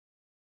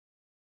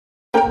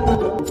Hey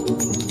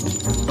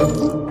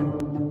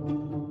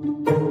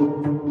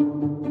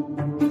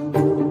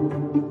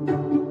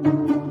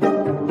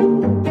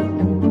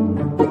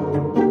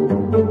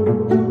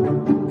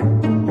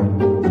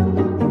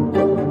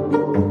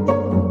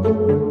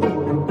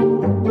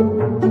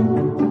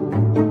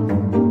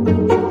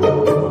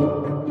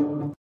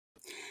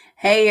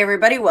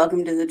everybody,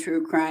 welcome to the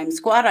True Crime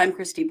Squad. I'm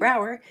Christy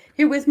Brower,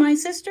 here with my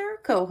sister,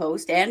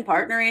 co-host, and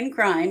partner in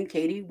crime,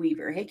 Katie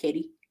Weaver. Hey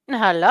Katie.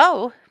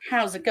 Hello.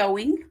 How's it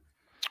going?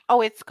 Oh,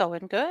 it's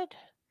going good.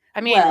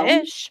 I mean, Well,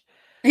 ish.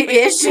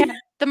 ish. We had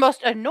the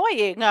most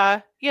annoying,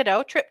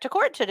 trip to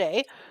court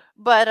today,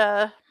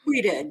 but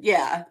We did,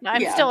 yeah.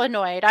 I'm still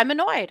annoyed. I'm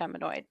annoyed.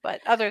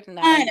 But other than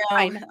that, I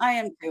I'm know, fine. I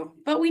am too.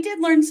 But we did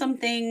learn some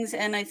things,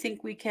 and I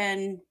think we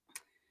can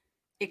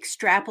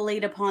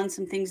extrapolate upon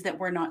some things that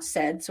were not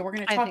said. So we're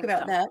going to I talk think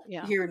about so. that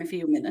Yeah. here in a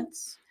few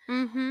minutes.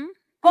 Mm-hmm.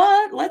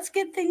 But let's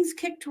get things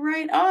kicked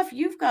right off.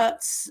 You've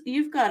got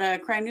a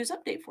crime news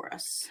update for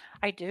us.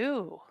 I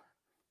do.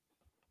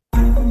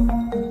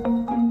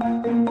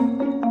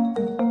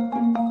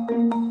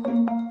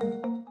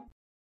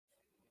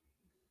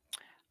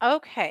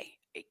 Okay.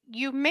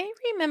 You may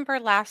remember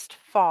last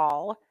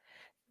fall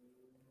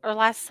or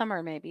last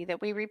summer maybe that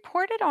we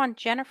reported on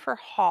Jennifer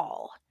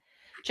Hall.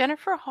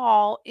 Jennifer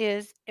Hall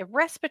is a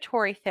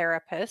respiratory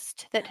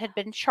therapist that had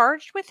been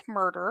charged with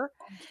murder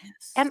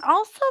Yes. and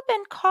also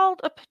been called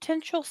a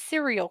potential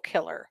serial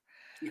killer.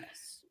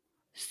 Yes.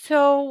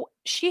 So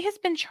she has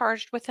been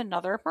charged with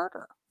another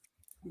murder.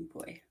 Oh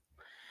boy.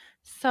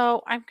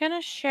 So I want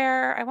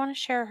to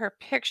share her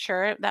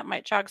picture. That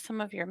might jog some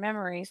of your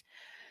memories.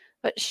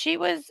 But she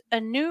was a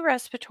new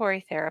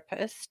respiratory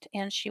therapist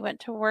and she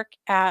went to work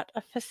at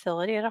a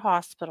facility at a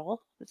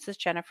hospital. This is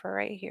Jennifer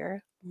right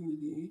here.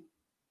 Mm-hmm.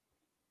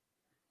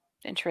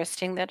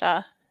 Interesting that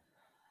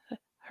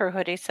her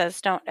hoodie says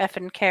don't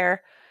effing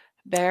care,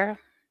 Bear.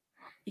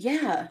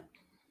 Yeah.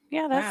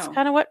 Yeah, that's Wow.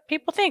 kind of what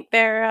people think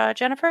there,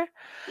 Jennifer.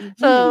 So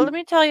Mm-hmm. let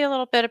me tell you a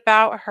little bit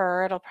about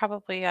her. It'll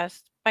probably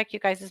spike you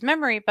guys'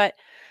 memory, but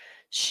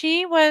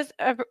she was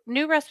a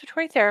new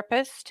respiratory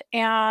therapist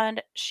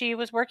and she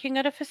was working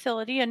at a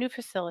new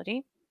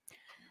facility.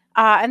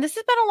 And this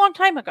has been a long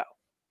time ago.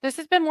 This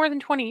has been more than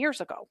 20 years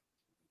ago.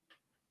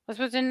 This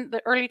was in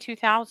the early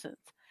 2000s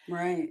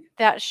Right.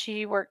 that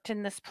she worked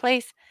in this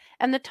place.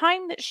 And the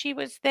time that she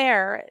was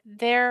there,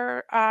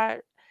 their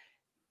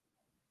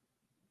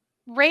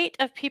rate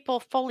of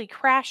people fully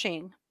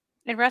crashing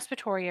in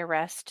respiratory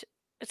arrest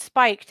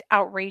spiked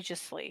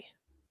outrageously.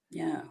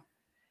 Yeah.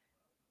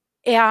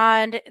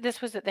 And this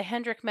was at the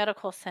Hendrick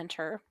Medical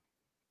Center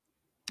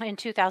in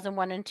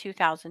 2001 and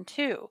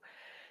 2002.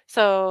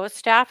 So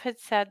staff had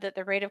said that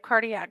the rate of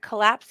cardiac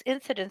collapse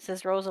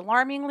incidences rose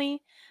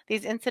alarmingly.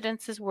 These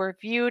incidences were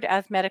viewed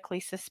as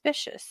medically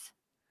suspicious.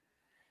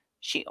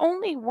 She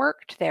only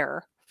worked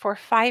there for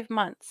 5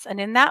 months, and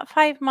in that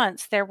 5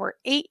 months, there were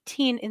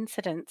 18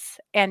 incidents,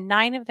 and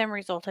 9 of them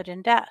resulted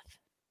in death.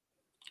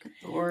 Good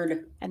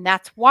Lord. And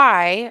that's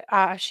why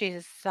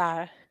she's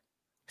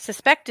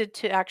suspected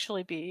to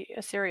actually be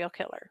a serial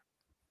killer.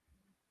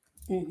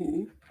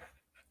 Mm-hmm.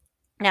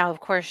 Now, of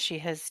course, she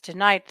has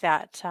denied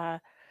that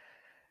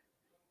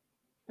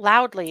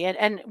loudly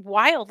and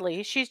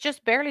wildly. She's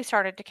just barely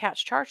started to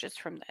catch charges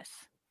from this.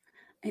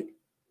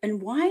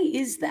 And why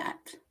is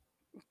that?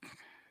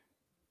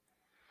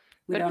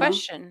 Good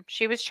question.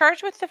 She was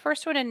charged with the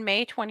first one in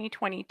May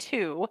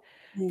 2022,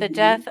 the Mm-hmm.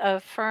 death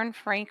of Fern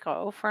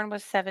Franco. Fern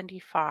was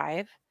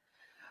 75.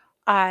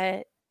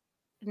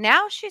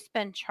 Now she's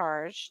been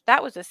charged.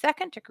 That was a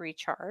second degree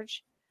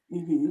charge.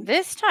 Mm-hmm.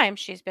 This time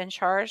she's been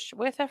charged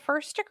with a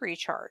first degree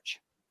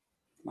charge.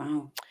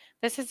 Wow.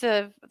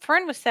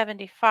 Fern was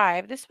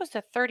 75. This was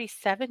a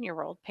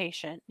 37-year-old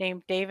patient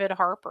named David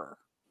Harper.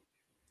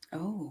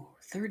 Oh,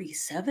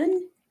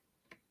 37?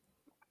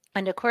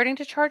 And according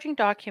to charging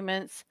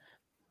documents,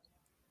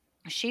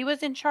 she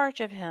was in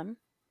charge of him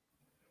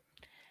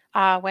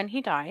when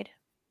he died.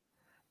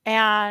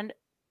 And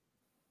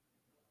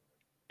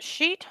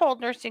she told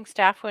nursing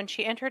staff when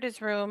she entered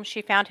his room,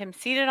 she found him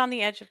seated on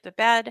the edge of the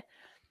bed.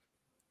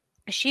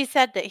 She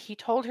said that he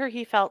told her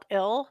he felt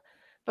ill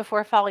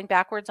before falling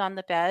backwards on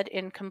the bed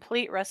in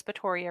complete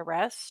respiratory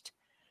arrest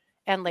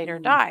and later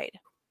died.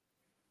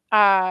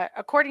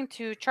 According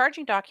to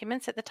charging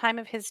documents, at the time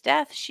of his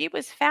death, she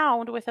was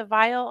found with a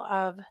vial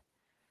of,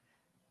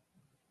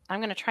 I'm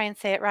going to try and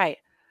say it right,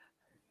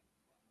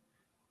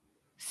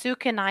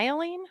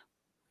 succinylene?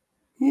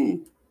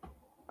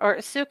 Or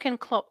this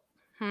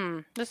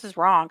is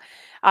wrong.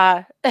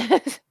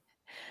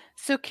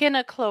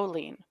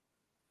 Succinylcholine.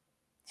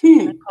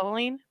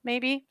 Succinylcholine,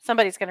 maybe?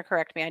 Somebody's going to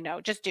correct me, I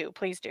know. Just do,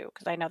 please do,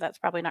 because I know that's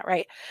probably not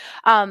right.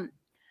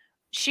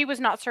 She was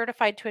not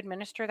certified to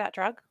administer that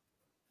drug.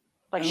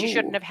 Like, she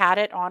shouldn't have had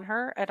it on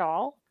her at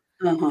all.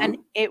 And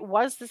it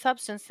was the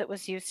substance that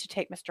was used to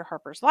take Mr.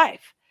 Harper's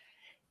life.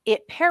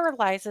 It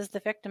paralyzes the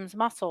victim's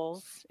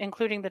muscles,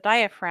 including the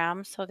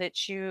diaphragm, so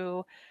that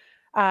you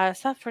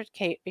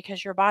suffocate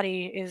because your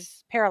body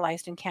is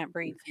paralyzed and can't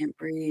breathe. Can't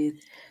breathe.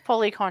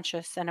 Fully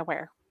conscious and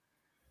aware.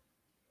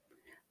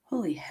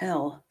 Holy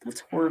hell.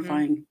 That's Mm-hmm.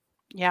 horrifying.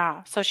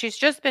 Yeah. So she's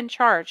just been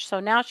charged. So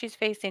now she's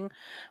facing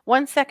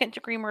 1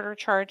 second-degree murder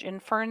charge in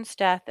Fern's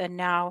death, and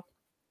now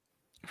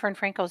Fern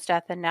Franco's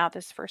death, and now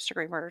this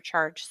first-degree murder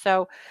charge.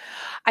 So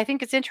I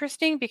think it's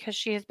interesting because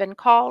she has been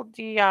called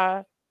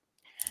the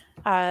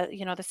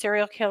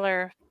serial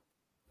killer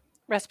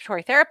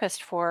respiratory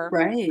therapist for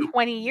Right.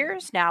 20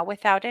 years now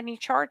without any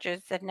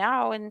charges, and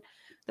now in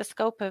the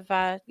scope of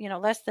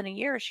less than a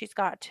year, she's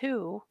got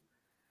two.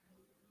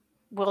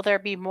 Will there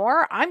be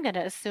more? I'm going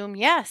to assume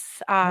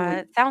yes. I would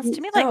It sounds think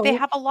to me like they so.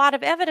 have a lot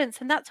of evidence,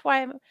 and that's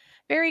why I'm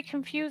very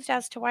confused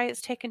as to why it's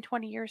taken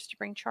 20 years to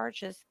bring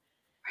charges.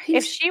 If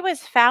Right? she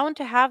was found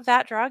to have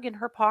that drug in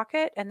her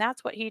pocket and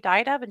that's what he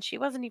died of, and she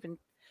wasn't even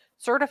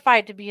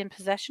certified to be in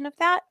possession of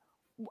that,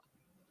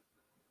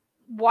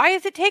 why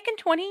is it taken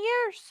 20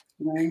 years?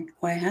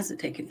 Why has it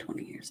taken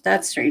 20 years?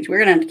 That's strange. We're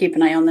gonna have to keep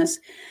an eye on this,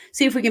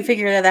 see if we can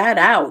figure that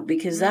out,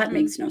 because that Hmm.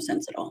 makes no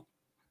sense at all.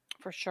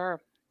 For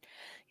sure.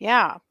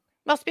 Yeah.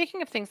 Well,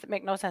 speaking of things that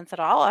make no sense at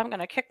all, I'm going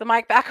to kick the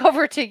mic back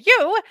over to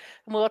you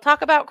and we'll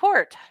talk about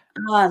court.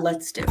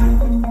 Let's do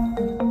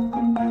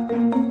it.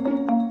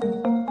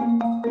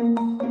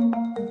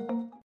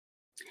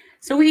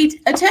 So we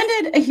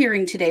attended a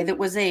hearing today that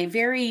was a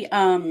very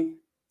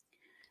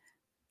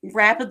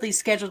rapidly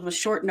scheduled with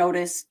short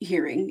notice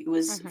hearing. It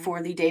was Hmm.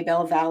 for the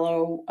Daybell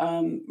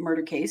Vallow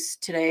murder case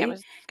It today.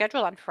 was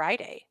scheduled on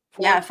Friday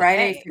for Yeah,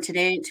 Friday today. for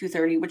today at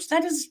 2:30, which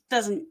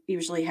doesn't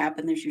usually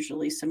happen. There's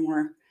usually some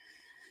more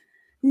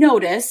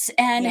notice.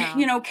 And,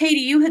 Yeah. Katie,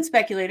 you had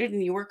speculated,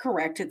 and you were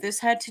correct, that this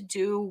had to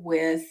do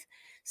with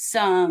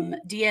some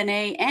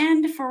DNA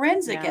and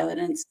forensic Yeah.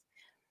 evidence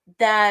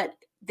that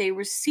they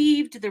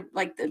received,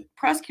 the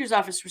prosecutor's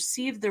office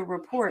received the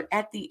report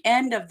at the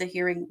end of the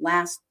hearing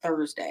last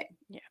Thursday.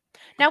 Yeah.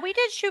 Now we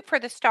did shoot for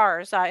the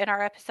stars in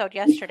our episode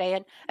yesterday,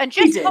 and We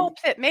just did.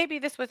 hope that maybe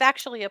this was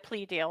actually a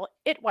plea deal.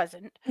 It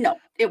wasn't. No,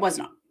 it was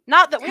not.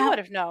 Not that we would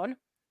How, have known.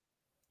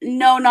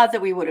 no, not that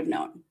we would have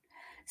known.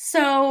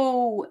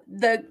 So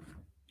the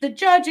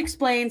judge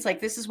explains, like,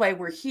 this is why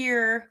we're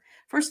here.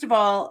 First of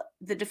all,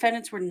 the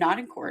defendants were not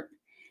in court.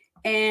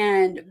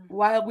 And Mhm.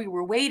 while we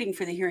were waiting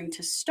for the hearing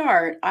to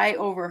start, I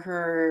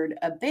overheard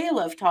a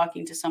bailiff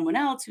talking to someone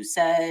else who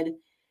said,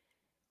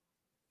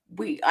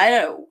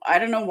 I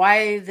don't know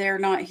why they're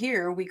not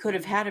here. We could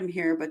have had him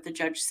here, but the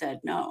judge said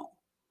no.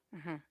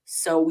 Mhm.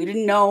 So we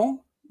didn't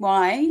know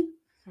why.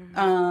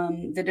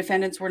 Mhm. The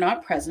defendants were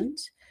not present.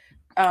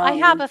 I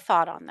have Um, a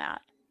thought on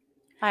that.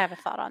 I have a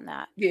thought on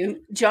that.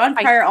 John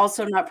I Pryor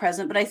also not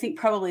present, but I think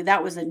probably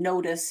that was a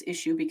notice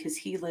issue because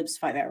he lives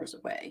 5 hours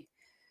away.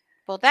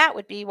 Well, that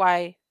would be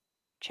why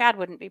Chad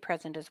wouldn't be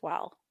present as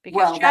well, because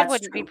Well, Chad that's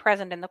wouldn't be true,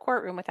 present in the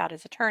courtroom without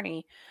his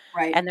attorney,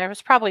 right? and there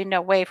was probably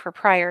no way for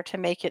Pryor to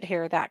make it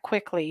here that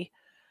quickly.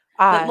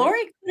 But Uh,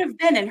 Lori could have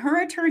been, and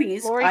her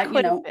attorneys, Lori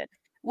could have been.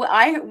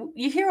 well,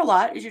 you hear a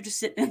lot as you're just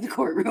sitting in the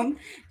courtroom,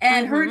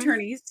 and her Mhm.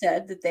 attorneys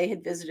said that they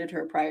had visited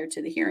her prior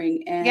to the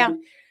hearing, Yeah.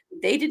 and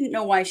they didn't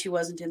know why she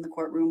wasn't in the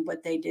courtroom,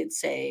 but they did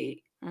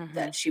say Mhm.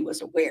 that she was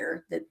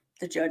aware that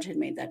the judge had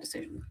made that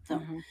decision. So,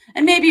 Mhm.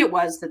 and maybe it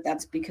was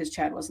that's because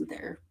Chad wasn't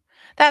there.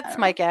 I That's don't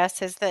my know.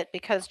 guess, is that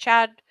because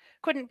Chad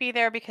couldn't be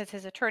there because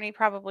his attorney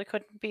probably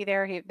couldn't be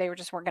there, they were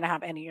just weren't gonna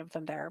have any of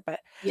them there,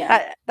 but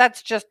Yeah.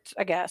 that's just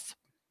a guess.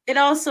 It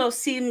also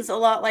seems a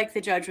lot like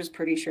the judge was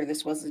pretty sure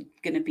this wasn't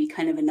going to be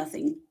kind of a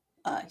nothing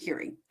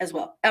hearing as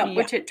well, Yeah.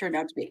 which it turned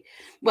out to be.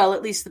 Well,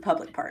 at least the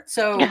public part.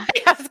 So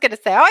I was gonna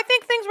say, "Oh, I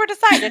think things were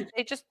decided,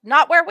 they just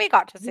not where we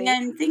got to see."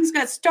 when things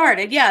got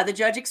started, yeah, the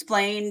judge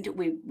explained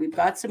we've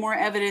got some more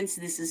evidence.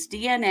 This is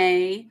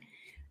DNA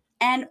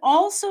and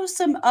also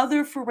some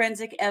other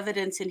forensic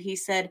evidence. And he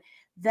said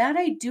that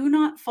I do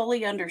not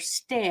fully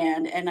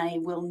understand, and I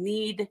will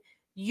need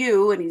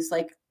you. And he's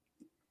like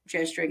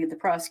gesturing at the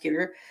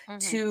prosecutor Mhm.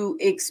 to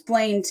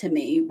explain to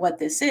me what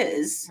this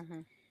is.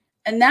 Mhm.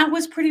 And that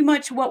was pretty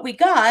much what we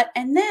got.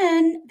 And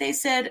then they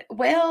said,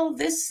 well,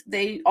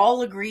 they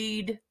all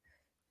agreed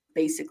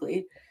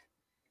basically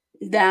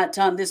that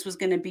this was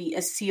going to be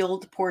a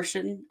sealed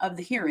portion of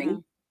the hearing.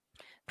 Mhm.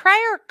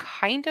 Pryor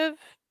kind of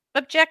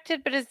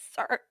objected, but his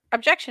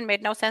objection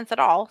made no sense at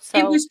all, It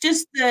so was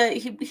just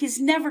he's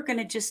never going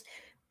to just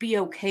be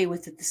okay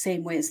with it the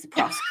same way as the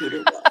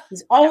prosecutor will.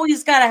 He's yeah.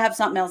 always got to have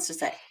something else to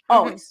say, Mhm.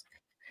 always.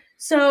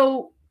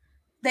 So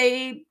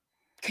they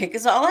kick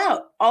us all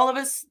out. All of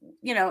us,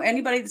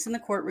 anybody that's in the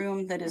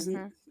courtroom that isn't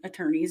Mhm.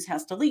 attorneys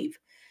has to leave.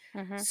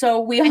 Mhm. So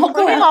we all go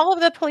Including out, all of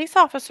the police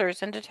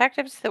officers and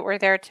detectives that were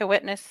there to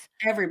witness,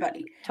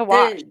 everybody. to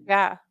watch. The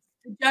Yeah.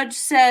 judge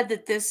said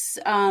that this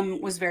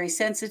was very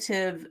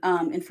sensitive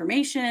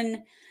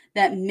information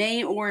that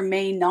may or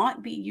may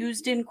not be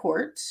used in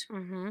court,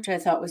 Mhm. which I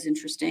thought was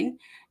interesting.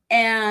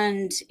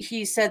 And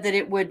he said that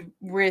it would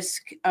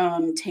risk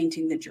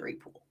tainting the jury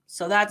pool.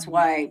 So that's Mhm.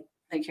 why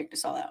they kicked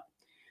us all out.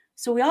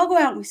 So we all go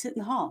out and we sit in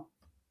the hall.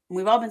 And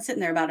we've all been sitting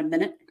there about a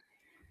minute.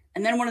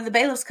 And then one of the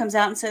bailiffs comes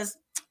out and says,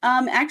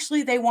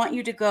 actually, they want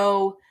you to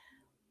go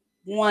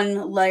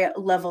one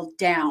level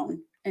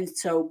down. And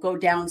so go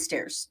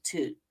downstairs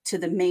to to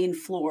the main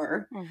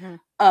floor Mm-hmm.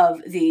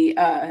 of the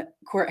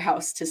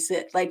courthouse to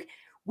sit. Like,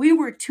 we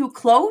were too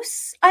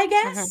close, I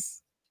Mm-hmm.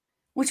 guess,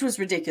 which was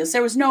ridiculous.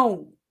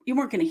 You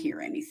weren't going to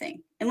hear anything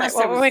Right. unless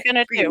What there were we was going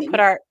to do? Put screaming.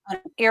 our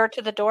ear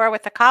to the door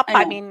with the cop? I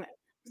I know. mean,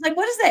 It's like,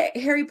 what is that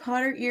Harry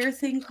Potter ear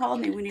thing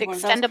called? Maybe we need the one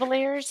of those. extendable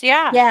ears.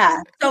 Yeah.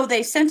 Yeah. So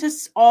they sent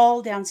us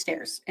all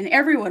downstairs, and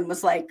everyone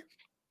was like,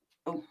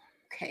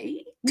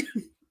 okay,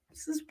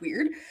 this is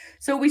weird.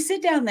 So we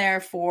sit down there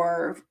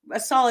for a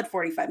solid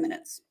 45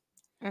 minutes.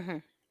 Mm-hmm.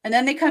 And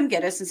then they come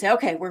get us and say,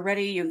 okay, we're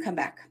ready. You can come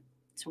back.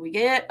 So we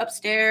get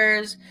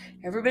upstairs.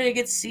 Everybody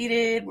gets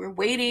seated. We're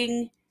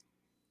waiting.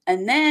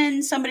 And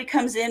then somebody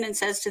comes in and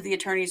says to the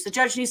attorneys, the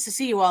judge needs to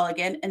see you all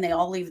again. And they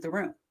all leave the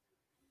room.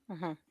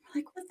 Mm-hmm.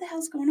 Like, what the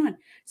hell's going on?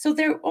 So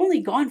they're only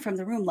gone from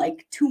the room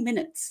like 2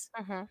 minutes.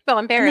 Mm-hmm. Well,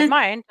 and bear And in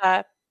then,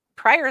 mind,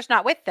 Pryor's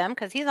not with them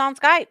because he's on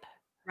Skype.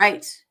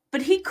 right.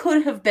 But he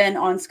could have been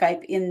on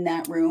Skype in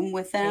that room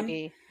with them.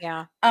 Maybe.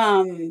 Yeah.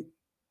 And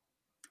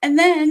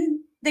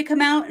then they come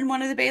out and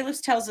one of the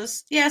bailiffs tells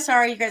us, yeah,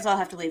 sorry, you guys all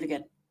have to leave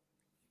again.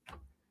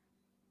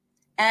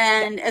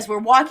 And as we're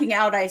walking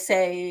out, I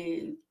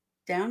say,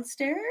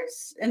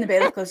 downstairs? And the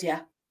bailiff goes,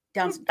 yeah,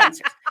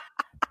 downstairs.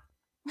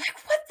 Like,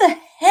 what the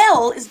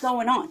hell is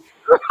going on?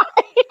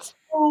 Right.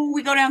 So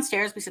we go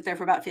downstairs. We sit there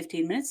for about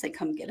 15 minutes. They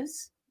come get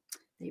us.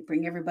 They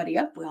bring everybody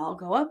up. We all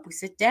go up. We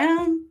sit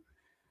down.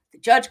 The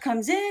judge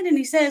comes in and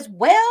he says,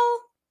 well,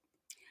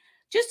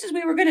 just as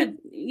we were going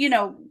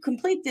to,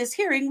 complete this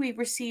hearing, we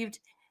received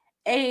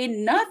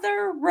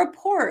another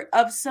report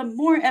of some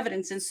more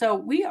evidence. And so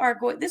we are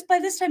going, by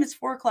this time it's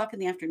 4:00 in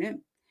the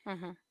afternoon.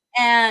 Mm-hmm.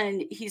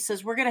 And he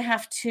says, we're going to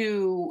have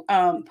to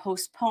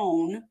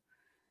postpone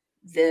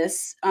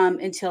this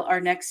until our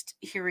next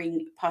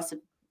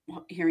possible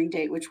hearing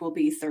date, which will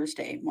be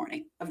Thursday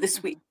morning of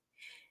this week.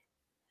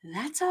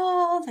 That's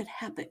all that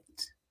happened.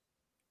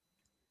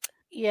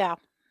 Yeah.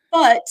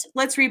 But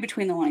let's read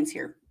between the lines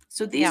here.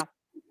 So these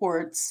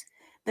reports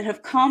that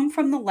have come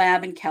from the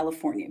lab in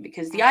California,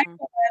 because the Idaho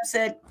lab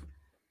said,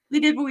 we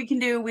did what we can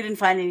do. We didn't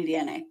find any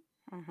DNA.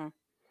 Mm-hmm.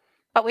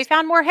 But we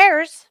found more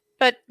hairs,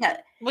 but yeah,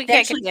 we they can't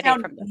actually get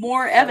found DNA from them.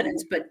 more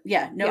evidence, but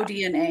no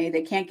DNA.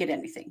 They can't get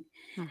anything.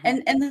 Mm-hmm.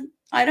 And the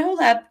Idaho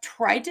lab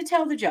tried to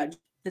tell the judge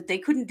that they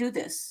couldn't do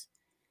this.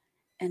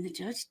 And the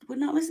judge would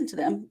not listen to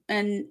them.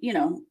 And,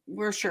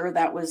 we're sure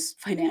that was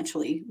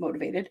financially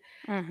motivated.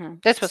 Mm-hmm.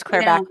 This was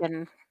clear back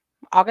in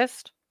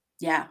August?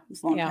 Yeah, it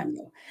was a long time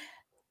ago.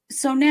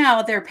 So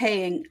now they're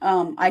paying,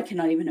 I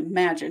cannot even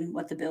imagine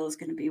what the bill is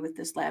going to be with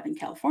this lab in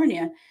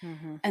California.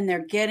 Mm-hmm. And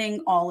they're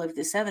getting all of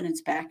this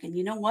evidence back. And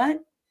you know what?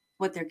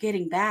 What they're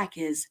getting back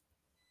is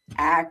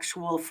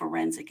actual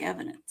forensic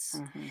evidence.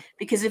 Mm-hmm.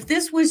 Because if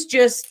this was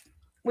just,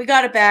 we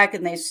got it back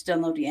and they still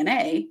no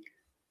DNA,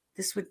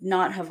 this would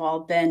not have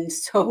all been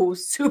so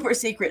super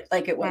secret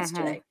like it was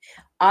today.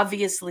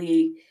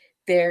 Obviously,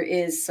 there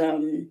is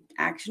some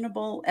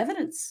actionable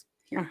evidence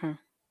here. Mm-hmm.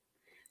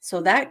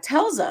 So that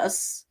tells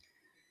us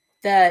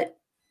that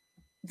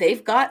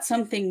they've got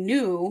something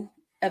new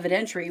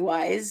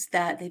evidentiary-wise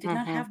that they did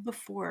not have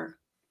before.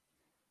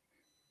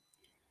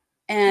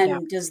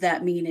 And does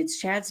that mean it's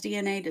Chad's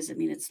DNA? Does it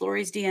mean it's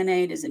Lori's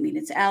DNA? Does it mean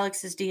it's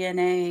Alex's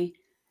DNA?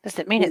 Does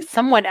it mean it's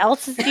someone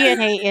else's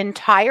DNA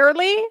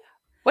entirely?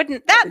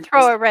 Wouldn't that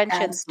throw a wrench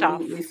in stuff?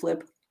 Absolutely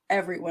flip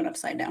everyone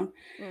upside down.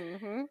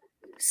 Mm-hmm.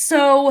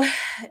 So,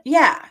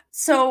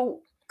 so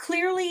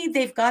clearly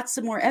they've got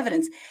some more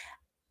evidence.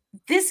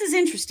 This is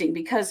interesting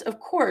because, of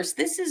course,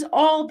 this is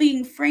all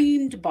being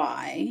framed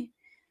by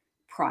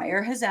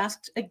Pryor has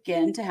asked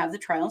again to have the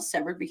trial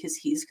severed because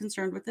he's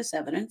concerned with this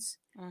evidence.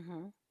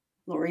 Mm-hmm.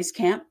 Lori's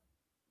camp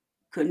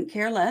couldn't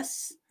care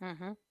less.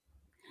 Mm-hmm.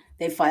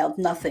 They filed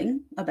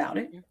nothing about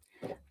it.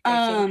 They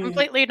seem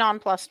completely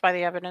nonplussed by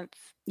the evidence.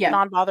 Yeah.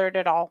 Non-bothered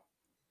at all.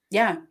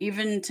 Yeah,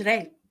 even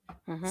today.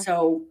 Mm-hmm.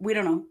 So we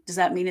don't know. Does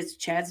that mean it's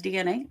Chad's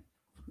DNA?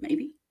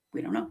 Maybe.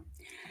 We don't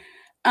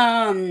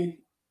know.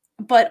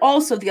 But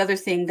also the other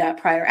thing that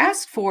Pryor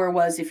asked for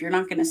was if you're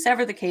not going to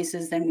sever the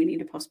cases, then we need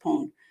to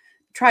postpone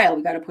the trial.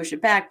 We got to push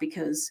it back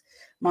because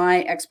my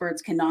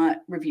experts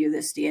cannot review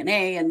this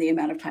DNA and the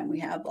amount of time we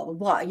have, blah, blah,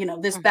 blah.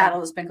 This battle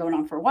has been going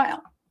on for a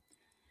while.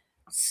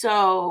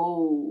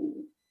 So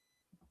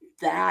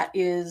that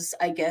is,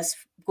 I guess,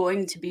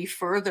 going to be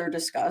further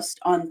discussed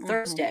on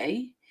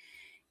Thursday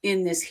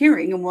in this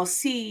hearing. And we'll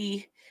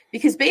see,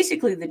 because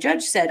basically the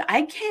judge said,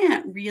 I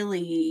can't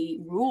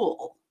really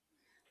rule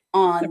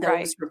on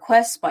those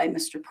requests by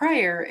Mr.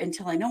 Pryor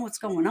until I know what's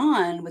going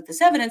on with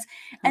this evidence.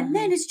 And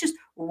then it's just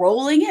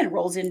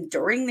rolls in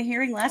during the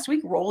hearing last week,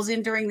 rolls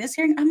in during this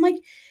hearing. I'm like,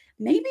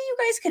 maybe you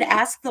guys could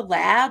ask the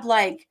lab,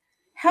 like,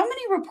 how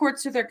many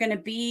reports are there going to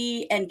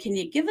be? And can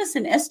you give us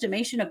an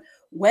estimation of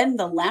when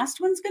the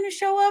last one's going to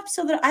show up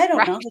so that I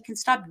don't know, they can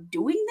stop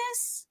doing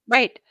this?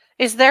 Right.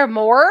 Is there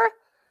more?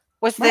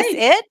 Was this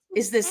it?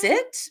 Is this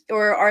it?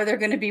 Or are there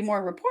going to be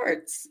more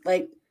reports?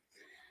 Like,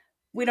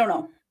 we don't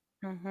know.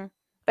 Mm-hmm.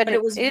 But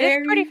it is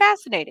pretty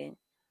fascinating.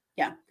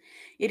 Yeah,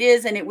 it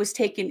is. And it was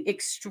taken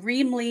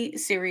extremely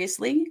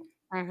seriously.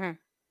 Mm-hmm.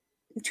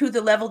 to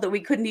the level that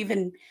we couldn't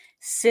even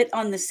sit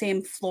on the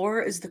same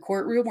floor as the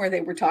courtroom where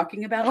they were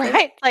talking about this.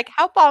 Right. Like,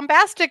 how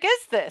bombastic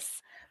is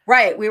this?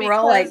 Right. We were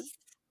all like, Because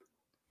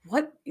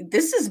what?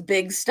 This is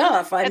big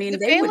stuff. I mean, the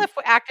they would, bailiff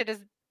acted as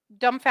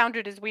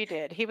dumbfounded as we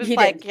did. He was he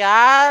like, did.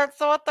 yeah, that's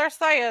what they're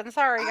saying.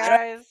 Sorry, I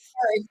don't guys.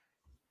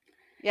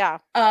 Yeah.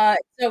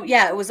 So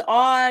yeah, it was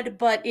odd,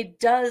 but it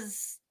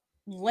does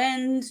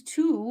lend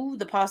to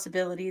the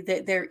possibility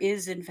that there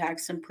is, in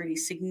fact, some pretty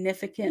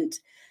significant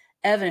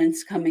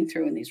evidence coming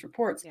through in these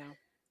reports. Yeah.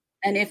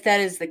 And if that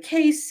is the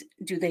case,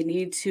 do they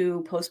need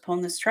to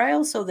postpone this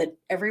trial so that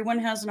everyone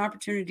has an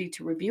opportunity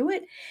to review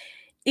it?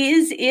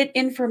 Is it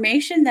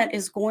information that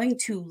is going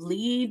to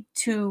lead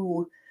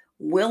to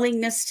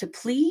willingness to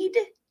plead?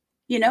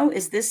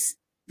 Is this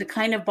the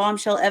kind of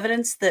bombshell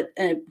evidence that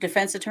a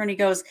defense attorney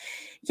goes,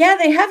 yeah,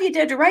 they have you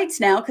dead to rights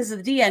now because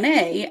of the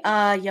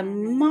DNA. You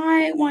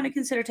might want to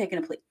consider taking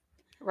a plea.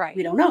 Right.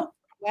 We don't know.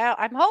 Well,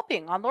 I'm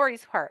hoping on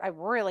Lori's part. I'm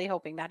really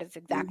hoping that is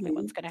exactly Mhm.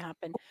 what's going to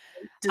happen.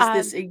 Does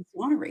this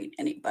exonerate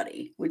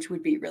anybody? Which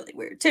would be really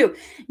weird too.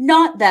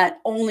 Not that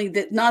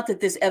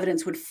this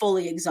evidence would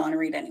fully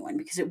exonerate anyone,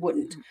 because it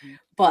wouldn't,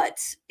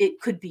 but it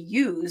could be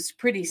used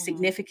pretty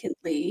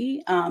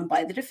significantly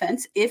by the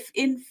defense if,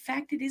 in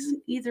fact, it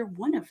isn't either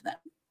one of them.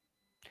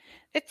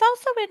 It's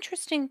also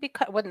interesting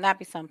because wouldn't that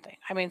be something?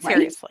 I mean, Right?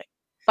 seriously.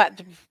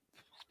 But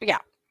yeah,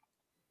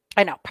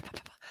 I know.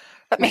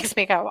 That makes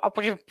me go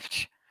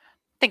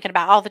thinking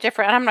about all the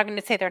different, and I'm not going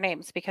to say their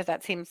names because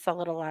that seems a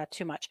little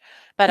too much.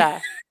 But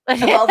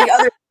Of all the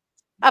other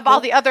of all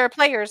the other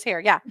players here,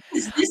 yeah.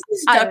 this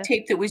is duct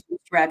tape that was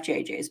used to wrap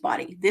JJ's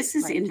body. This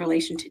is in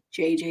relation to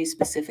JJ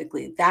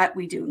specifically. That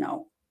we do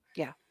know.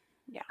 Yeah.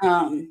 Yeah.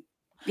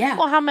 Yeah.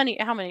 Well, how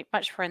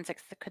much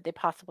forensics could they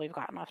possibly have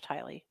gotten off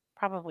Tylee?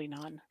 Probably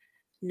none.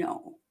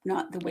 No,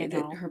 not the way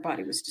that her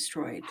body was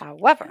destroyed.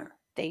 However,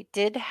 they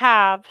did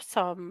have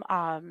some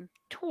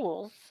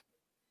tools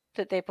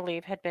that they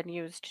believe had been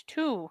used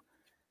to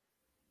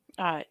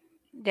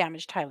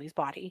damage Tylee's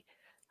body,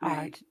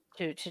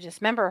 to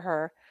dismember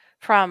her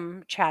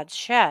from Chad's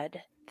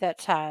shed.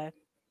 That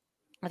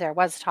there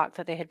was talk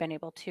that they had been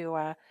able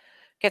to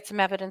get some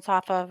evidence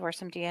off of, or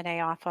some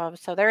DNA off of.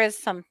 So there is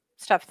some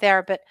stuff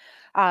there, but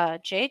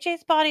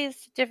JJ's body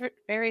is different,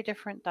 very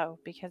different though,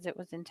 because it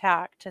was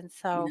intact, and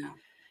so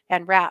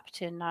and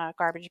wrapped in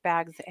garbage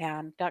bags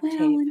and duct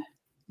tape.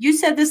 You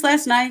said this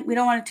last night. We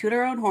don't want to toot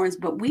our own horns,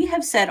 but we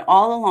have said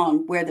all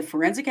along where the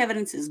forensic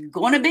evidence is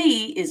going to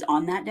be is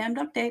on that damn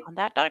duct tape. On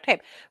that duct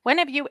tape. When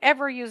have you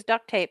ever used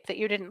duct tape that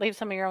you didn't leave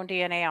some of your own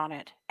DNA on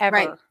it? Ever?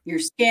 Right. Your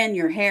skin,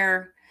 your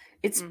hair.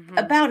 It's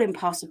about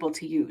impossible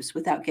to use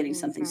without getting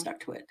something stuck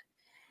to it.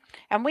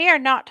 And we are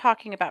not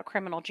talking about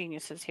criminal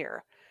geniuses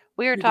here.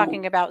 We are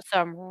talking about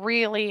some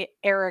really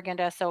arrogant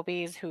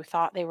SOBs who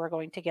thought they were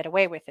going to get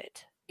away with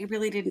it. He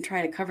really didn't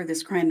try to cover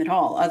this crime at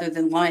all, other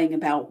than lying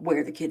about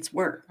where the kids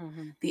were.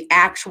 The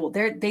actual,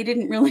 they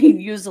didn't really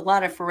use a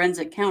lot of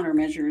forensic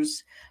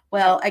countermeasures.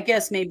 Well, I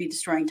guess maybe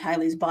destroying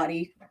Tylee's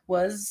body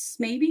was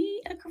maybe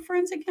a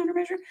forensic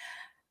countermeasure.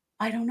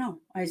 I don't know.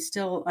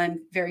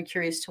 I'm very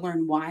curious to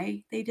learn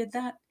why they did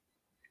that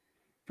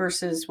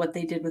versus what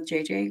they did with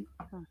JJ.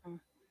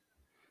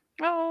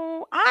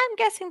 Oh, I'm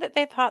guessing that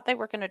they thought they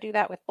were going to do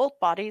that with both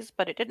bodies,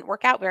 but it didn't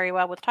work out very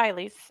well with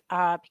Tylee's,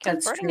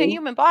 because burning a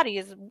human body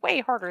is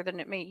way harder than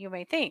you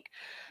may think.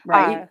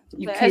 Right.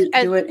 You can't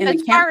do it in a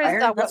campfire.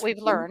 As far as what we've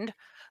learned,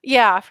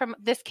 from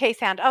this case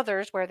and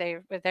others where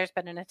there's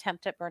been an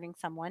attempt at burning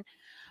someone.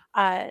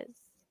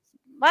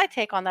 My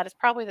take on that is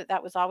probably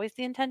that was always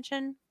the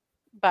intention,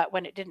 but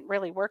when it didn't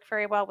really work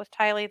very well with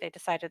Tylee, they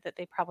decided that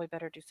they probably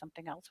better do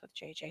something else with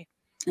JJ.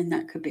 And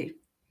that could be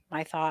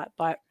my thought,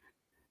 but.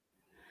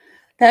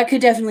 That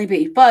could definitely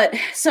be. But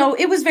so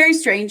it was very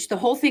strange. The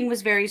whole thing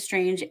was very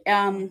strange.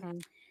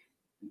 The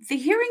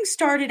hearing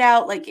started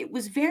out like it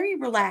was very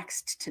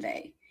relaxed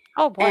today.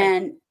 Oh, boy.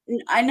 And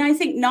I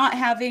think not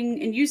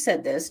having, and you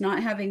said this,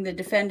 not having the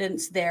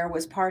defendants there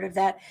was part of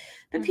that.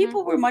 But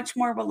people were much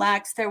more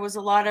relaxed. There was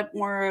a lot of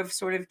more of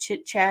sort of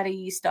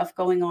chit-chatty stuff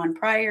going on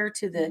prior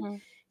to the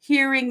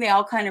hearing. They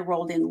all kind of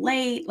rolled in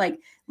late. Like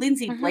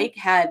Lindsay Blake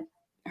had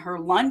her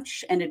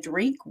lunch and a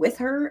drink with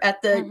her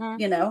at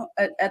the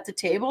at the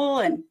table,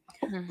 and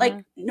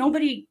like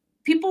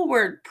people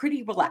were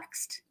pretty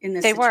relaxed in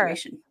this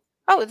situation.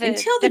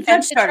 Until the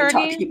judge started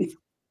talking.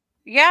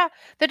 Yeah,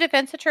 the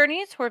defense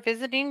attorneys were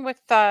visiting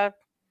with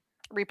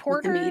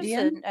reporters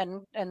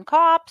and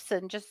cops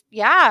and just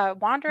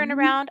wandering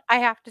around. I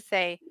have to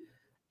say,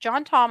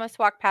 John Thomas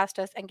walked past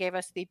us and gave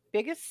us the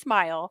biggest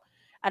smile,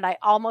 and I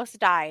almost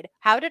died.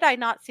 How did I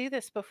not see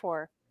this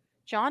before?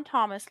 John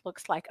Thomas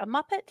looks like a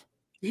Muppet.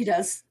 He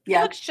does. Yeah.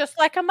 He looks just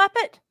like a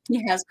Muppet.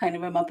 He has kind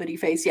of a Muppety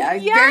face. Yeah.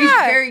 Very,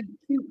 very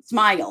cute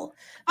smile.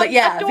 But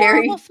adorable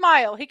very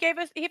smile.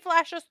 He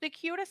flashed us the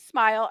cutest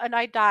smile, and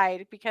I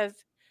died because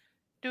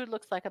dude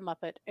looks like a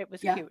Muppet. It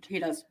was cute. He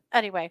does.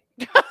 Anyway.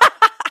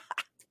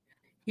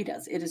 He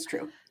does. It is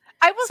true.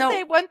 I will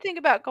say one thing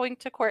about going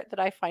to court that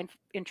I find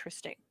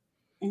interesting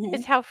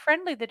is how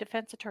friendly the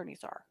defense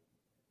attorneys are.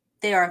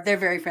 They're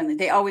very friendly.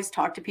 They always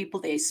talk to people.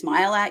 They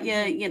smile at you,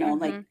 you know,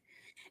 like,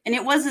 and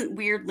it wasn't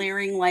weird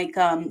leering like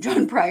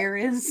John Pryor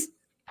is.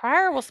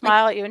 Pryor will Like,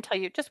 smile at you until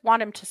you just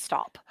want him to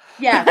stop.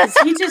 yeah, because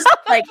he just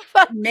like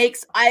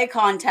makes eye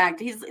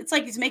contact. It's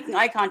like he's making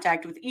eye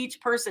contact with each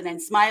person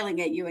and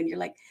smiling at you, and you're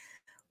like,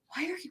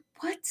 why are you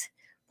what?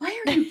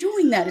 Why are you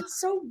doing that? It's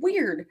so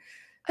weird.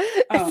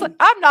 It's like,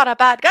 I'm not a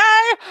bad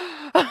guy.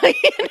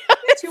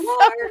 Yes, you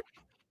are.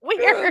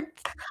 Weird.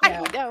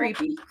 Yeah, I know.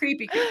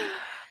 creepy.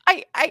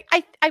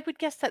 I would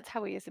guess that's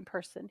how he is in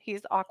person.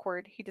 He's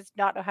awkward. He does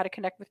not know how to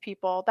connect with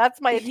people.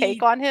 That's my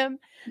take on him.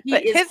 He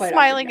But is his quite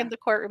smiling awkward, in the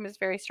courtroom is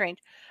very strange.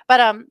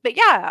 But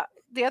yeah,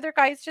 the other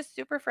guy is just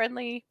super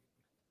friendly,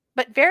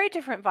 but very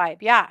different vibe.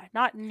 Yeah,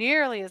 not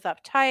nearly as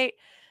uptight,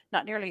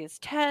 not nearly as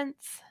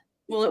tense.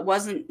 Well, it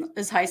wasn't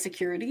as high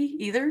security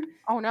either.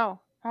 Oh no.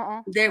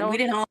 No. We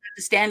didn't all have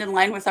to stand in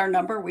line with our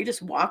number. We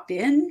just walked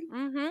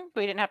in.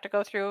 We didn't have to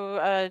go through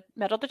a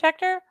metal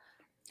detector.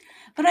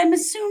 But I'm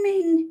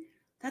assuming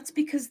that's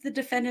because the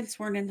defendants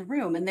weren't in the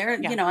room. And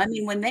they're, you know, I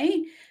mean, when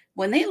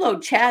they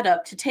load Chad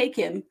up to take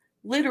him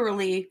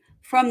literally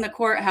from the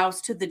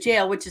courthouse to the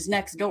jail, which is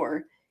next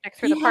door, next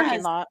through the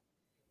parking lot,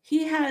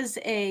 he has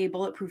a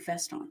bulletproof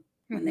vest on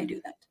when they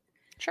do that.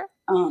 Sure.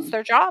 It's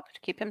their job to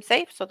keep him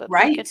safe so that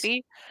they could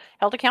be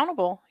held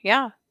accountable.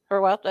 Yeah. Or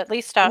well, at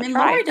least I mean,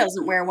 Lori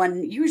doesn't wear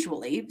one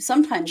usually.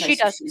 Sometimes she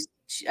does.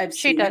 I've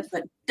seen it,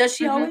 but does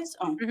she always?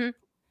 Oh.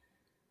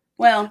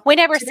 Well, we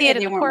never see it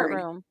in the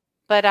courtroom,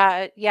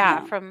 but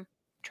yeah, from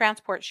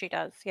transport she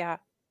does. Yeah.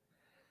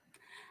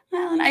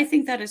 Well, and I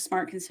think that is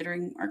smart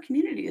considering our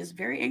community is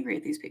very angry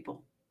at these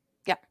people.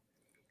 Yeah.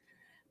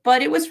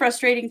 But it was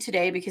frustrating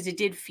today because it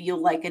did feel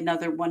like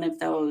another one of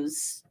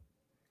those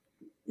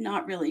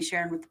not really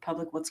sharing with the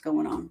public what's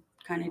going on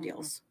kind of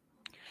deals.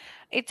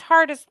 It's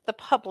hard as the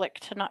public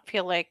to not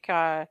feel like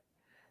our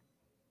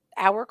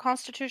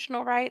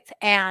constitutional rights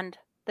and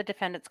the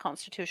defendant's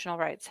constitutional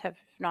rights have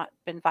not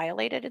been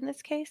violated in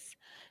this case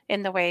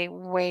in the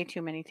way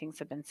too many things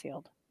have been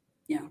sealed.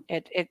 Yeah.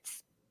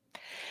 It's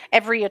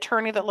every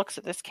attorney that looks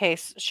at this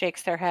case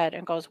shakes their head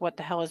and goes, what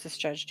the hell is this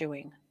judge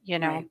doing? You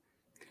know, right.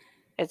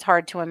 It's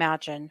hard to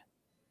imagine.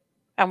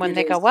 And when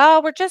they go,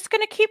 well, we're just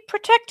going to keep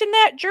protecting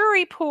that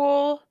jury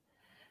pool.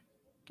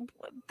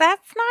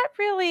 That's not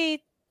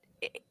really...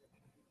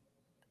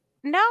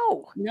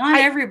 No. Not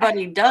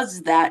everybody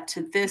does that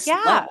to this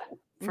level.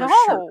 For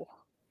sure.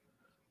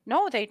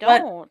 No, they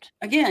don't.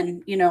 But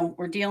again, you know,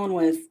 we're dealing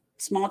with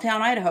small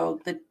town Idaho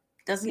that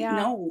doesn't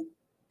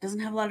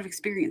have a lot of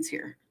experience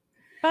here.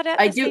 But at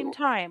the same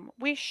time,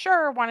 we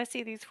sure want to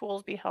see these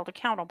fools be held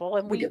accountable,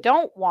 and we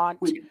don't want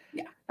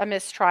a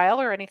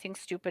mistrial or anything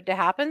stupid to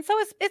happen. So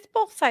it's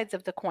both sides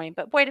of the coin.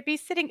 But boy, to be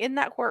sitting in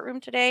that courtroom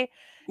today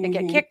and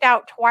get kicked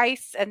out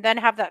twice and then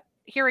have that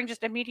hearing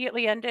just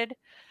immediately ended.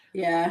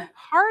 Yeah.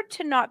 Hard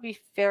to not be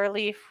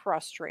fairly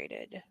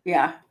frustrated.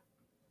 Yeah.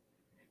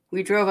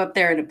 We drove up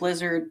there in a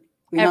blizzard.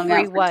 We hung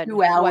out for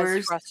 2 hours.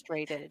 Was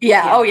frustrated.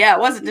 Yeah. Oh, yeah. It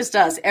wasn't just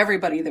us.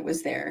 Everybody that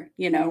was there.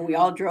 You know, we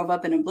all drove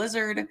up in a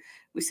blizzard.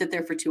 We sit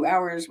there for 2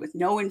 hours with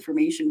no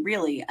information,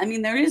 really. I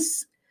mean, there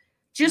is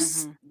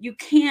just, you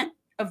can't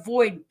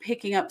avoid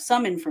picking up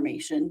some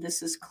information.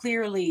 This is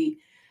clearly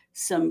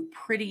some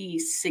pretty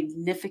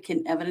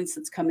significant evidence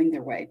that's coming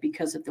their way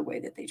because of the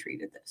way that they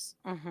treated this.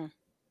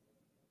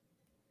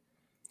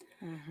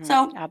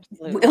 So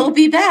we'll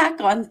be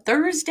back on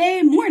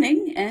Thursday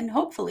morning, and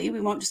hopefully we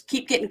won't just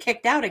keep getting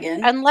kicked out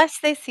again. Unless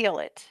they seal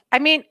it. I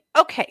mean,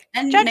 okay.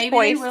 And Judge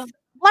Boyce,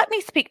 let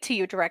me speak to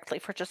you directly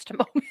for just a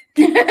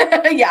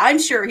moment. Yeah, I'm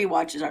sure he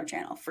watches our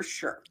channel, for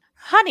sure.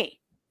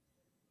 Honey,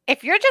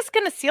 if you're just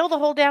going to seal the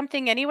whole damn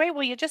thing anyway,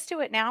 will you just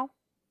do it now?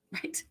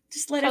 Right.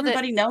 Just let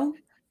everybody know.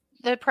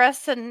 The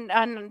press and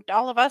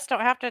all of us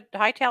don't have to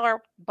hightail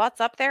our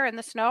butts up there in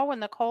the snow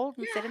and the cold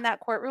and sit in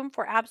that courtroom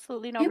for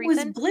absolutely no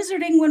reason. It was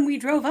blizzarding when we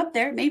drove up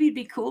there. Maybe it'd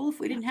be cool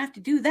if we didn't have to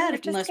do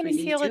that unless we need to.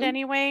 Just seal it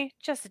anyway.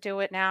 Just do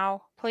it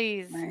now,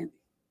 please.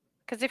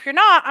 Because if you're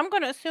not, I'm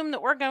going to assume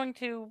that we're going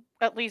to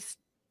at least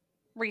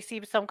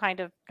receive some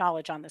kind of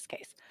knowledge on this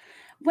case.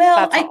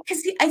 Well,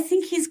 because I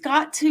think he's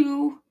got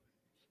to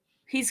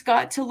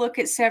look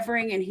at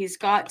severing and he's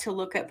got to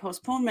look at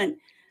postponement.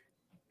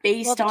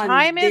 Based on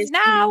time is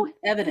now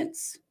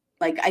evidence.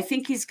 Like, I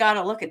think he's got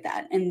to look at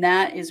that. And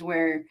that is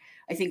where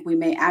I think we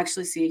may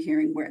actually see a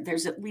hearing where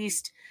there's at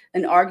least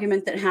an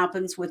argument that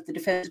happens with the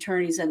defense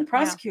attorneys and the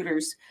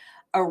prosecutors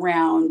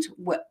around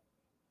what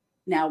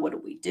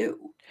do we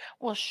do?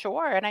 Well,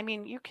 sure. And I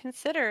mean, you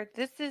consider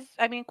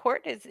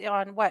court is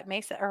on March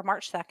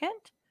 2nd.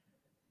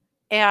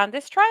 And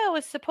this trial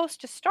is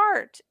supposed to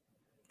start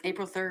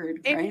April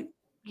 3rd, right?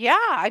 Yeah.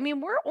 I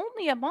mean, we're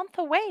only a month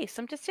away.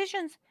 Some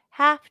decisions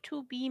have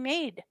to be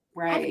made.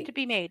 Right. Have to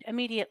be made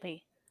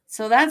immediately.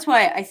 So that's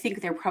why I think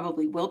there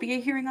probably will be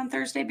a hearing on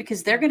Thursday,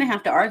 because they're going to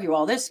have to argue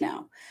all this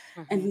now.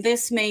 And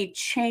this may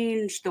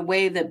change the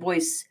way that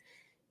Boyce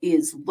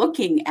is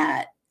looking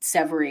at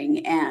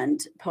severing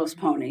and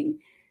postponing.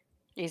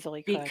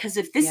 Easily. Because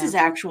if this is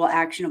actual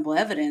actionable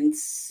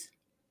evidence,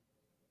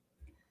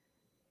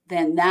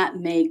 then that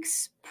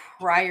makes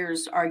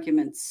Pryor's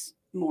arguments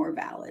more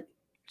valid.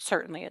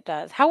 Certainly it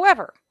does.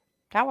 However,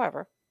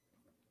 because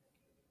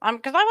I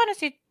want to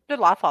see the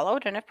law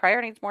followed, and if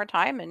Pryor needs more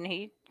time and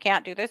he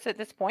can't do this at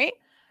this point,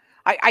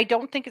 I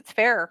don't think it's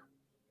fair.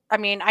 I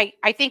mean,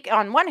 I think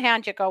on one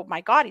hand you go,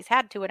 my God, he's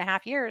had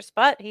 2.5 years,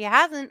 but he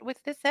hasn't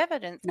with this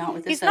evidence. Not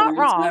with this He's not evidence.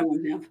 wrong, No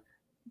one have.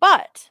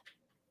 but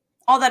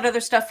All that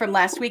other stuff from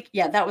last week,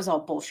 yeah, that was all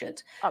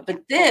bullshit. oh,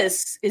 but yeah,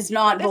 this is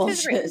not this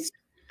is real. bullshit.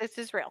 This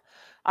is real.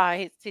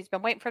 He's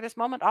been waiting for this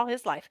moment all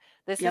his life.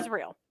 This Yep. is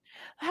real.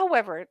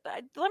 However,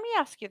 let me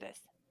ask you this.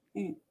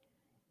 Mm.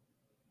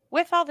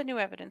 With all the new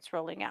evidence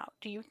rolling out,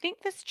 do you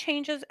think this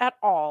changes at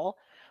all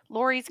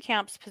Lori's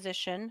camp's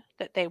position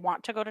that they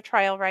want to go to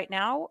trial right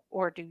now?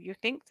 Or do you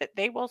think that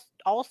they will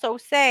also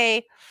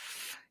say,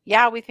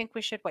 yeah, we think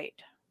we should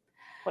wait?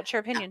 What's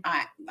your opinion?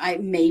 I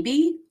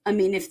maybe. I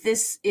mean, if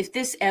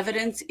this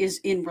evidence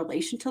is in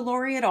relation to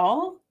Lori at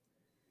all,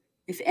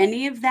 if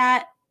any of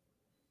that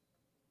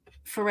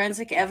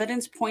forensic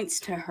evidence points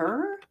to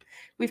her,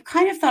 we've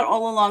kind of thought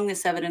all along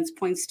this evidence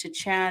points to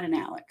Chad and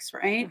Alex,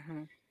 right?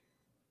 Mm-hmm.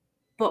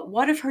 But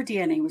what if her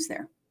DNA was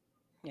there?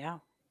 Yeah.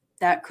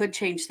 That could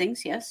change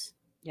things, yes.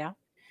 Yeah.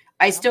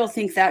 I still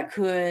think that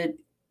her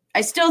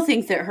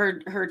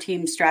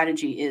team's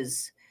strategy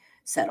is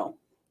settle.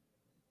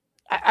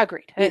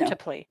 Agreed. To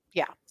plea.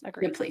 Yeah.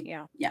 Agreed. To plea.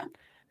 Yeah. Yeah.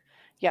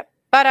 Yep.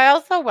 But I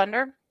also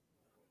wonder,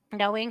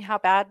 knowing how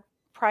bad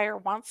Pryor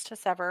wants to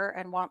sever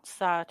and wants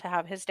to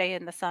have his day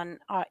in the sun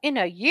in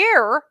a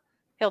year,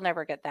 he'll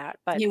never get that.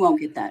 But he won't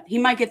get that. He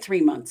might get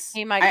 3 months.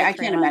 He might get I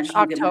 3 can't months. imagine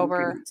he'll get more than 3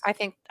 October. months. I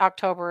think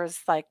October is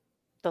like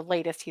the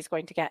latest he's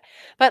going to get.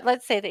 But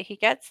let's say that he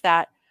gets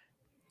that.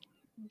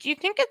 Do you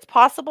think it's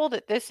possible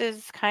that this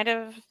is kind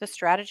of the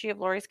strategy of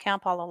Lori's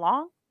camp all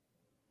along?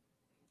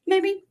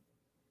 Maybe.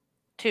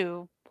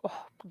 To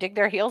dig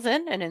their heels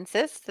in and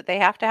insist that they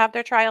have to have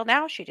their trial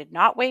now. She did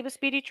not waive a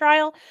speedy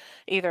trial.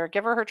 Either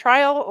give her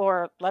trial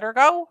or let her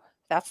go.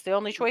 That's the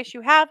only choice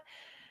you have,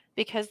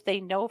 because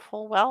they know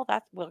full well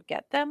that will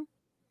get them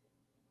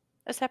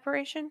a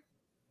separation.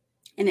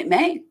 And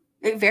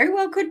it very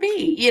well could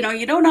be. You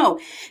don't know.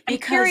 I'm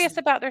curious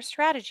about their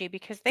strategy,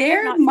 because they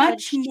they're have not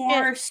much said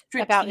more shit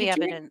strategic about the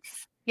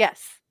evidence.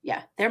 Yes.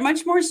 Yeah, they're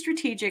much more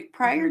strategic.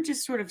 Pryor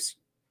just sort of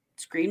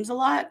screams a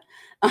lot.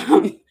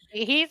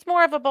 He's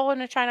more of a bull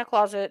in a china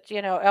closet,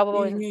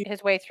 elbowing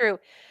his way through.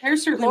 They're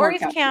certainly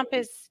Lori's camp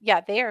is,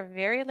 they are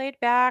very laid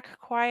back,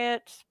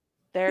 quiet.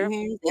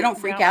 They don't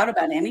freak out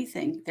about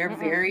anything. They're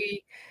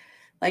very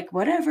like,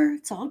 whatever,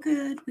 it's all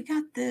good. We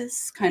got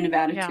this kind of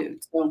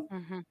attitude. So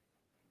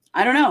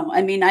I don't know.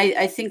 I mean,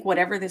 I think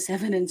whatever this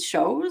evidence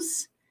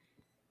shows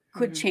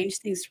could change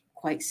things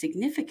quite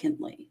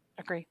significantly.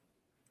 Agree.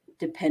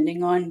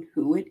 Depending on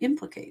who it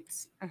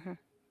implicates.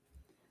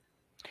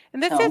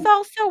 And this is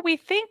also, we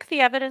think, the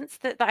evidence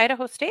that the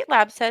Idaho State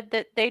Lab said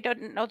that they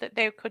didn't know that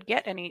they could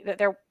get any, that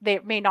there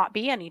may not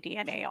be any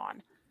DNA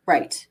on.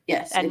 Right.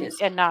 Yes, and, it is.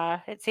 And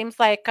it seems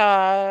like,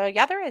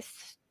 there is.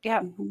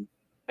 Yeah.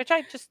 Which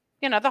I just,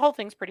 the whole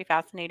thing's pretty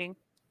fascinating.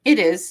 It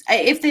is.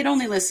 If they'd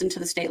only listened to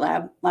the state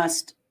lab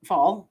last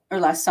fall or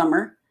last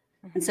summer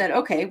and said,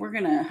 okay, we're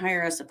going to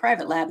hire us a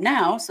private lab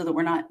now so that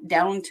we're not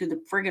down to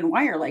the friggin'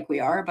 wire like we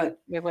are, but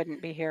we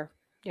wouldn't be here.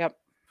 Yep.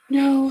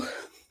 No.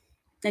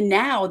 And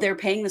now they're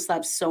paying this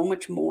lab so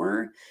much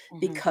more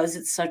because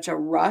it's such a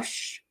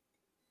rush.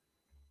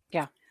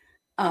 Yeah.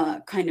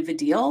 Kind of a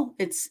deal.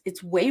 It's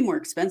way more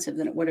expensive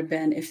than it would have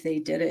been if they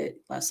did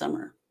it last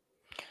summer.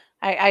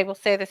 I will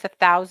say this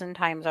 1,000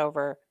 times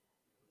over.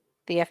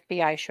 The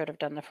FBI should have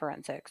done the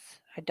forensics.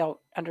 I don't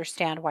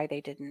understand why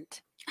they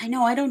didn't. I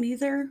know, I don't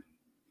either.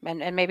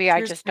 And maybe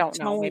I just don't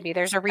know. Maybe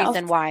there's a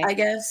reason why. I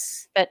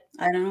guess. But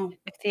I don't know.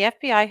 If the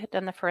FBI had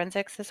done the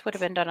forensics, this would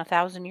have been done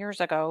 1,000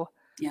 years ago.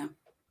 Yeah.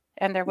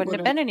 And there wouldn't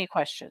have been any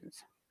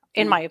questions,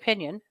 in my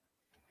opinion.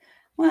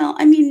 Well,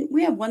 I mean,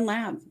 we have one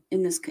lab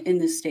in this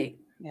state.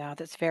 Yeah,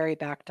 that's very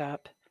backed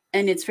up.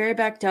 And it's very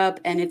backed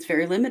up, and it's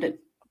very limited.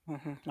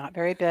 Not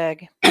very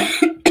big.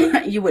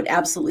 You would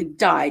absolutely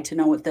die to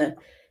know what the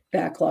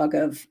backlog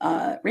of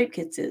rape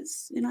kits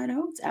is in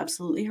Idaho. It's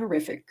absolutely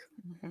horrific.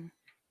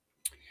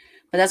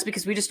 But that's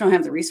because we just don't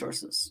have the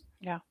resources.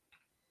 Yeah.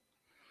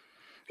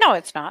 No,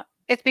 it's not.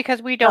 It's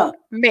because we don't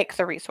make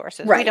the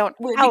resources. Right. We don't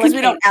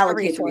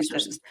allocate the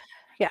resources.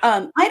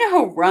 Yeah.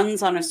 Idaho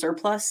runs on a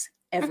surplus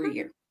every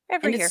year.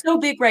 Every year. It's so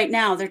big right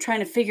now, they're trying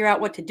to figure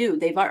out what to do.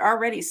 They've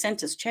already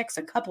sent us checks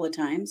a couple of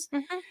times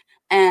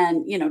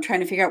and, trying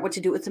to figure out what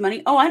to do with the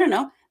money. Oh, I don't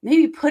know.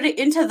 Maybe put it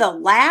into the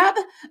lab.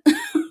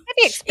 Maybe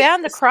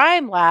expand the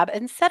crime lab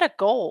and set a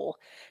goal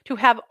to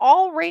have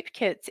all rape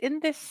kits in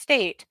this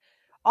state,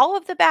 all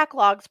of the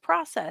backlogs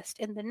processed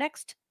in the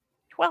next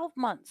 12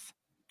 months.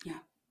 Yeah.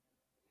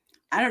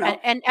 I don't know.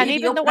 And maybe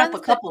even the open ones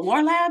up a couple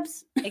more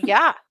labs.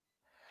 Yeah.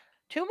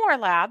 2 more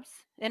labs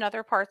in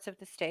other parts of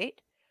the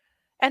state.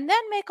 And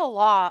then make a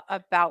law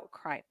about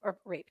crime or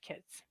rape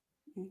kits,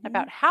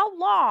 about how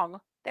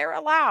long they're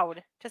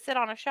allowed to sit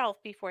on a shelf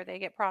before they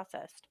get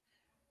processed.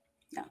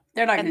 No,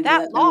 they're not going to do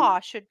that. that.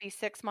 Law should be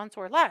 6 months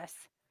or less.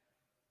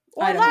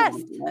 or Idaho less.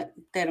 won't do that.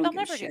 They don't They'll give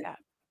a never do shit. that.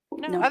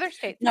 No, No, other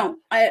states have. no.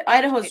 Other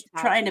Idaho's states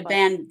have, trying to but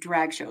ban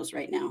drag shows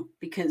right now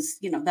because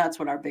that's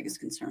what our biggest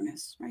concern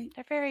is, right?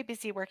 they're very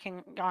busy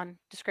working on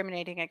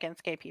discriminating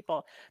against gay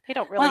people. They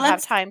don't really Well,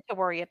 have time to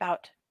worry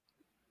about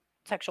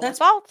sexual that's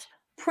assault.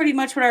 pretty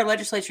much what our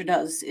legislature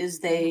does. Is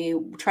they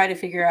try to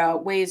figure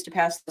out ways to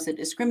pass laws that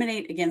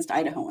discriminate against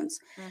Idahoans,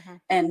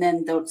 and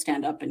then they'll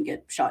stand up and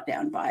get shot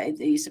down by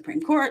the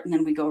Supreme Court, and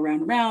then we go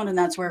around and around, and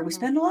that's where we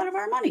spend a lot of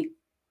our money.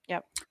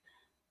 Yep.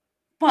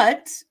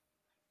 But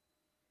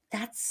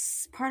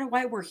that's part of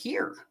why we're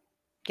here.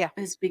 Yeah.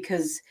 Is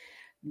because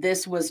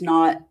this was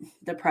not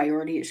the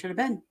priority it should have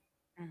been.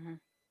 I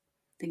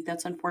think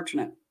that's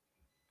unfortunate.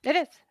 It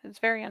is. It's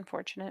very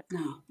unfortunate.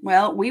 No.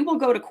 Well, we will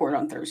go to court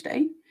on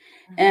Thursday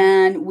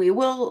and we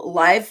will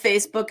live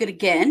Facebook it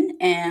again,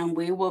 and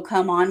we will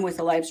come on with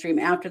a live stream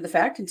after the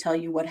fact and tell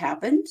you what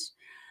happened.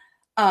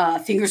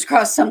 Fingers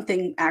crossed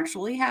something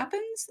actually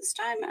happens this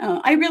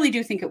time. I really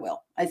do think it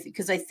will.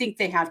 Because I think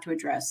they have to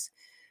address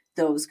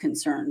those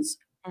concerns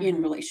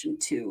in relation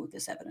to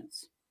this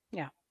evidence.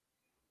 Yeah.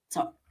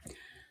 So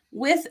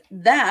with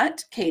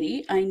that,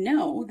 Katie, I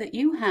know that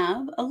you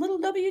have a little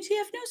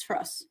WTF news for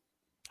us.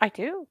 I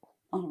do.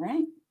 All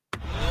right.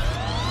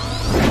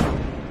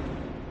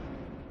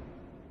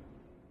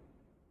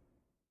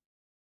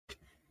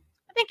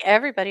 I think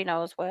everybody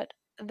knows what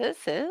this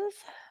is.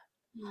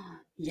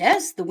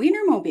 Yes, the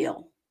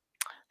Weinermobile.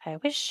 I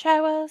wish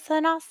I was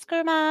an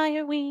Oscar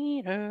Mayer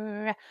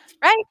wiener.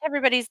 Right?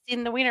 Everybody's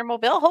seen the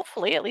Weinermobile,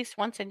 hopefully, at least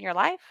once in your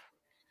life.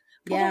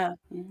 Yeah.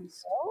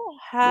 It's a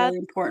Has really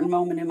important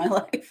moment in my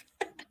life.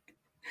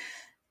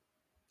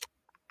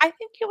 I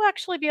think you'll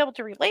actually be able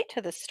to relate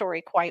to this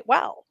story quite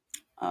well.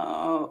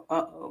 Oh,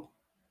 uh-oh.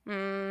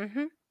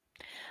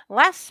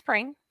 Last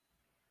spring,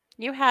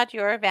 you had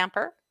your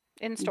Vamper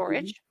in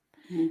storage,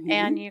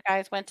 and you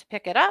guys went to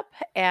pick it up,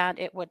 and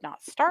it would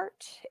not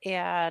start.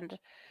 And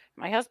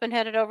my husband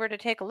headed over to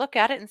take a look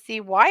at it and see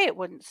why it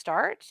wouldn't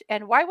start.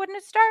 And why wouldn't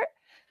it start?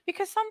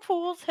 Because some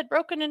fools had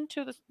broken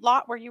into the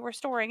lot where you were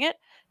storing it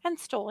and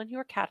stolen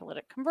your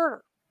catalytic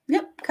converter.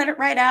 Yep, cut it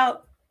right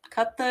out.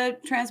 Cut the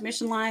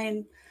transmission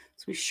line.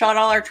 So we shot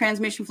all our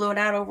transmission fluid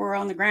out over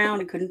on the ground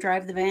and couldn't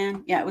drive the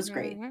van. Yeah, it was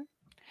great.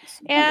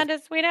 And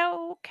as we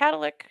know,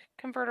 catalytic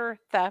converter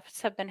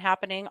thefts have been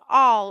happening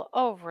all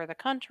over the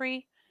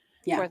country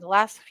for the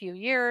last few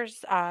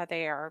years.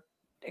 They are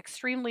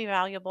extremely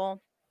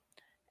valuable,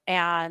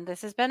 and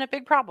this has been a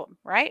big problem,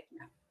 right?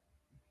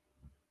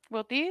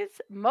 Well,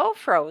 these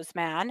mofros,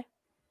 man,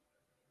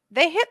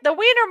 they hit the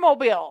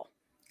Weinermobile.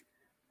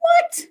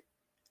 What?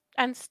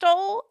 And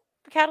stole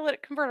the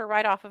catalytic converter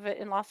right off of it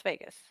in Las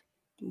Vegas.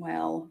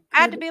 Well,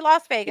 had to be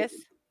Las Vegas.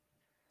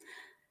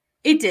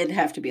 It did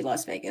have to be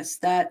Las Vegas.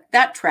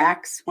 That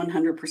tracks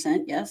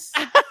 100%. Yes.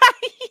 Yeah.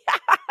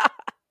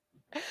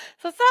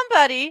 So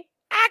somebody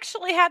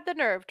actually had the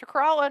nerve to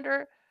crawl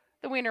under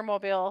the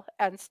Weinermobile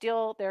and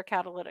steal their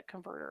catalytic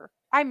converter.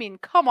 I mean,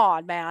 come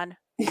on, man.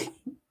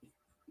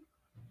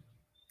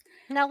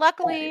 Now,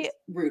 luckily,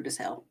 rude as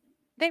hell.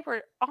 They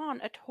were on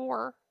a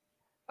tour,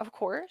 of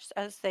course,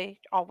 as they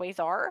always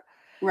are.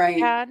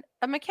 Right. And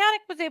a mechanic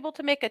was able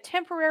to make a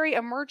temporary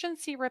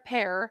emergency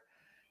repair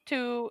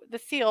to the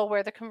seal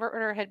where the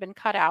converter had been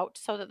cut out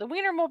so that the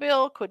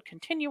Weinermobile could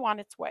continue on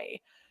its way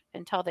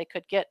until they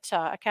could get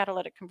a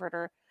catalytic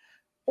converter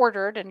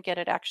ordered and get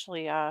it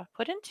actually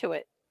put into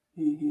it.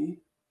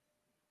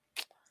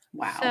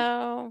 Wow.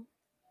 So,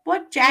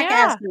 what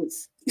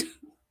jackasses?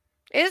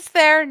 Is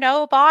there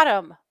no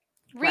bottom?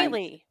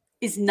 Really? Right.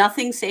 Is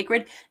nothing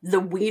sacred?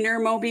 The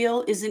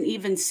Weinermobile isn't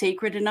even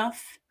sacred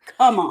enough?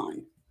 Come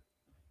on.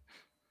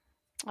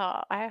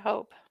 I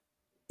hope.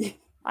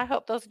 I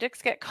hope those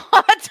dicks get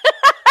caught.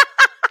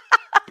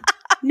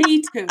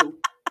 Me too.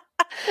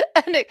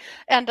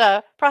 and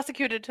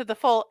prosecuted to the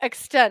full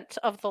extent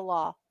of the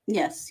law.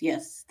 Yes,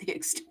 the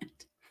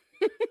extent.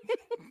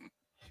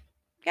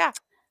 Yeah.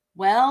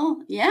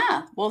 Well,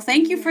 yeah. Well,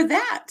 thank you for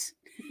that.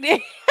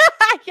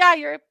 Yeah,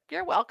 you're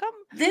welcome.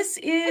 This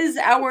is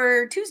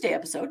our Tuesday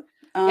episode.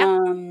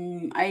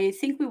 I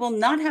think we will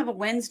not have a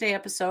Wednesday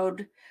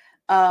episode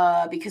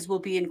because we'll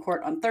be in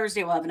court on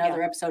Thursday. We'll have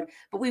another episode,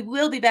 but we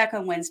will be back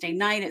on Wednesday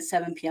night at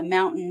 7 p.m.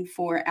 Mountain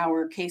for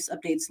our case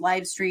updates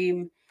live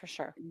stream. For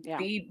sure. Yeah.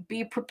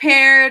 Be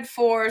prepared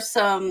for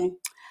some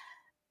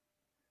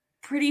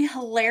pretty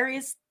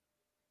hilarious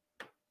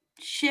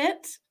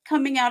shit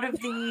coming out of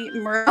the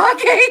Murdoch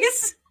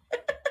case.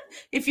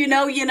 If you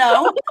know, you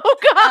know. Oh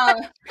God.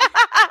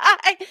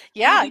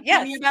 Yeah.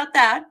 Tell me about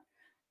that.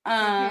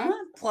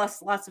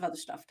 Plus lots of other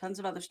stuff. Tons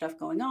of other stuff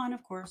going on,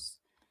 of course.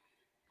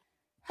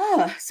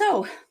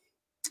 So,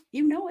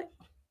 you know it.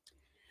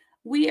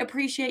 We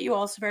appreciate you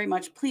all so very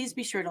much. Please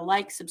be sure to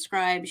like,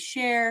 subscribe,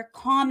 share,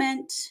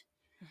 comment.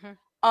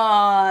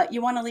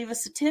 You want to leave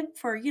us a tip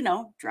for,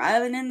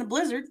 driving in the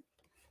blizzard.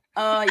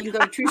 You can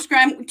go to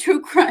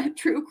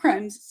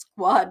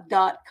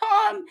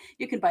truecrimesquad.com.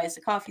 You can buy us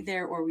a coffee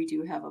there, or we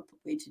do have a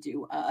way to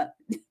do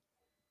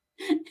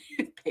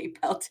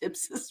PayPal lifestyle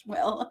tips as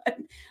well.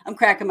 I'm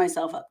cracking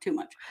myself up too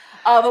much.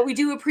 But we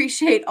do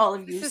appreciate all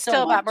of you This is so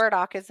still much. about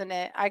Murdoch, isn't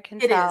it? I can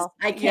It is. tell.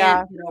 I Yeah.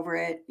 can't get over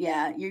it.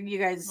 Yeah. You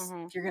guys,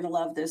 Mhm. you're going to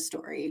love this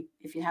story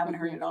if you haven't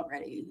heard Mhm. it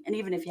already. And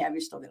even if you have,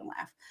 you're still going to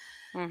laugh.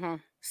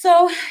 Mhm.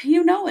 So,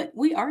 you know it.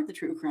 We are the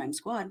True Crime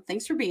Squad.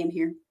 Thanks for being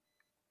here.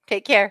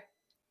 Take care.